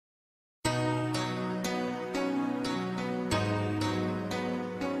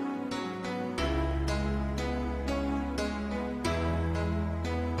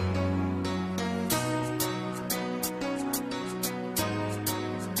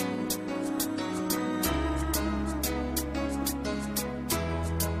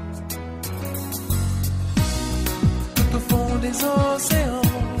des océans,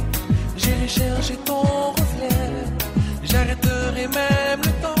 j'irai chercher ton reflet. J'arrêterai même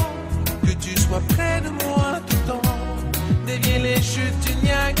le temps, que tu sois près de moi tout le temps. Dévier les chutes du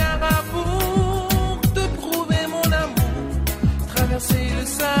Niagara pour te prouver mon amour. Traverser le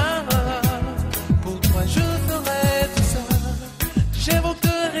Sahara, pour toi je ferai tout ça.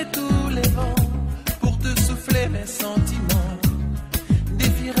 J'évoquerai tous les vents pour te souffler mes sentiments.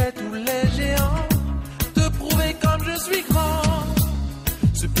 Défierai tous les géants, te prouver comme je suis grand.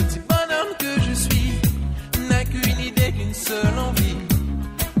 Ce petit bonhomme que je suis n'a qu'une idée, qu'une seule envie,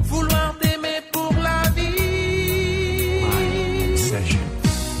 vouloir t'aimer pour la vie.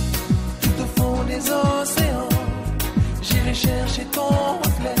 Tout au fond des océans, j'irai chercher ton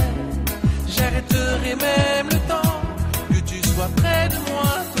reflet. J'arrêterai même le temps, que tu sois près de moi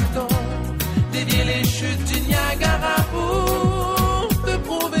tout le temps. Dévier les chutes du Niagara pour te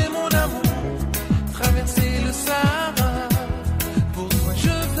prouver mon amour. Traverser le Sahara, pour toi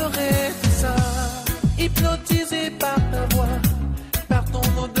je ferai tout ça. Hypnotisé par ta voix, par ton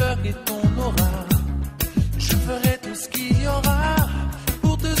odeur et ton aura, je ferai tout ce qu'il y aura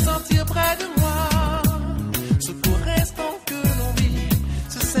pour te sentir près de moi. Ce court instant que l'on vit,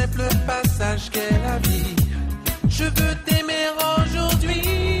 ce simple passage qu'est la vie, je veux t'aimer aujourd'hui.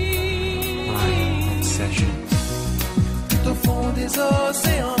 Tout au fond des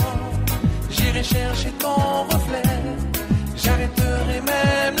océans, j'irai chercher ton reflet. J'arrêterai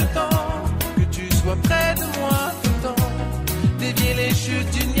même le temps, que tu sois près de moi tout le temps. Dévier les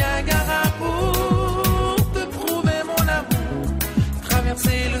chutes du Niagara pour te prouver mon amour.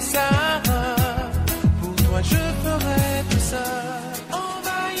 Traverser le Sahara, pour toi je ferai tout ça.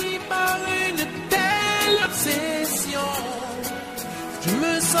 Envahi par une telle obsession, je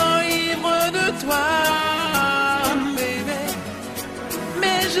me sens ivre de toi, baby.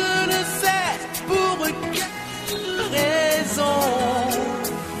 Mais je ne sais pour quelle raison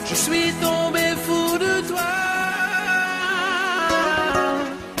je suis tombé fou de toi.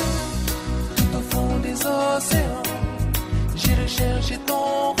 Tout au fond des océans, j'irai chercher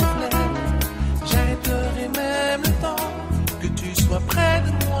ton reflet. J'arrêterai même le temps, que tu sois près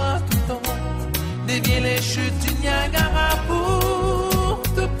de moi tout le temps. Dévier les chutes du Niagara pour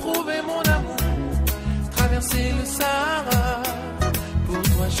te prouver mon amour. Traverser le Sahara, pour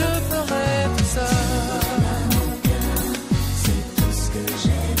toi je ferai tout ça. C'est tout ce que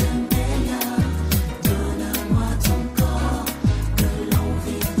j'ai de meilleur. Donne-moi ton corps, que l'on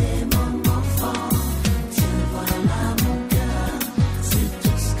vive des moments forts. Tiens, voilà mon cœur. C'est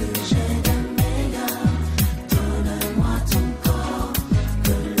tout ce que j'ai de meilleur. Donne-moi ton corps,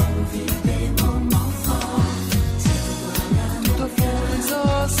 que l'on vive des moments forts. Tiens, voilà mon cœur. Tout au fond des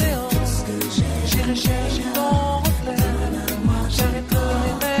océans, Tout ce que j'ai j'irai chercher